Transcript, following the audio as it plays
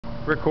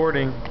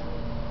Recording.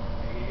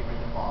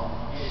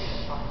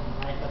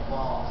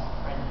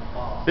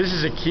 This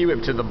is a key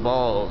whip to the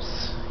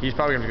balls. He's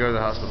probably going to go to the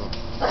hospital.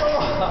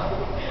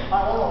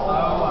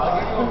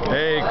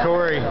 Hey,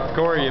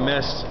 Corey, you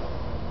missed.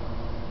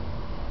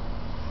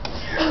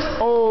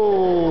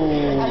 Oh!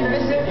 You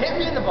missed it? Hit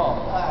me in the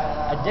ball.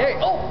 I dare you.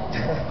 Oh!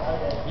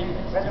 You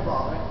missed the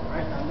ball,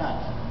 right? I'm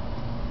not.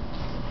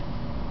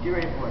 Get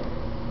ready for it.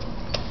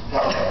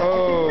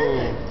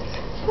 Oh!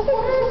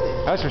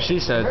 That's what she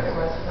said.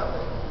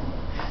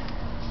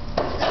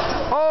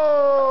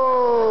 Oh!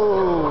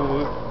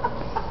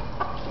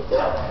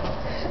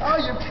 Oh,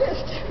 you're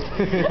pissed.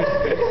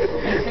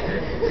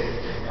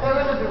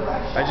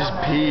 I just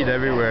peed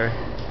everywhere.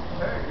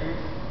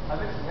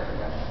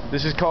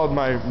 This is called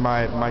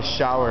my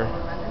shower.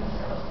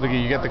 Look at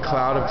you get the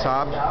cloud up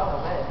top,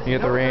 you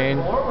get the rain,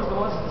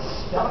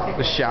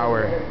 the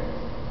shower.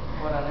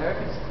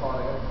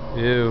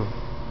 Ew.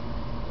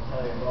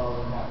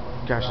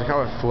 Gosh, look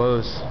how it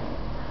flows.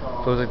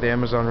 Flows like the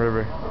Amazon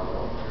River.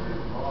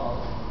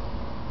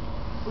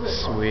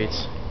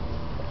 Sweet.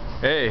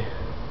 Hey,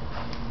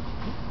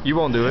 you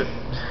won't do it.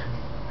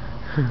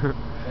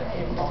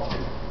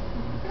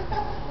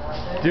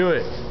 Do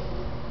it.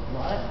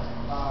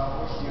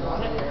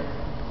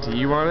 Do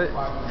you want it?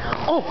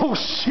 Oh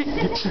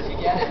shit!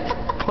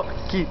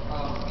 Fuck you.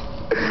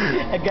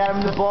 I got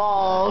him the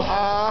balls.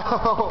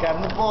 Ow. Got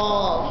him the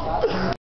balls.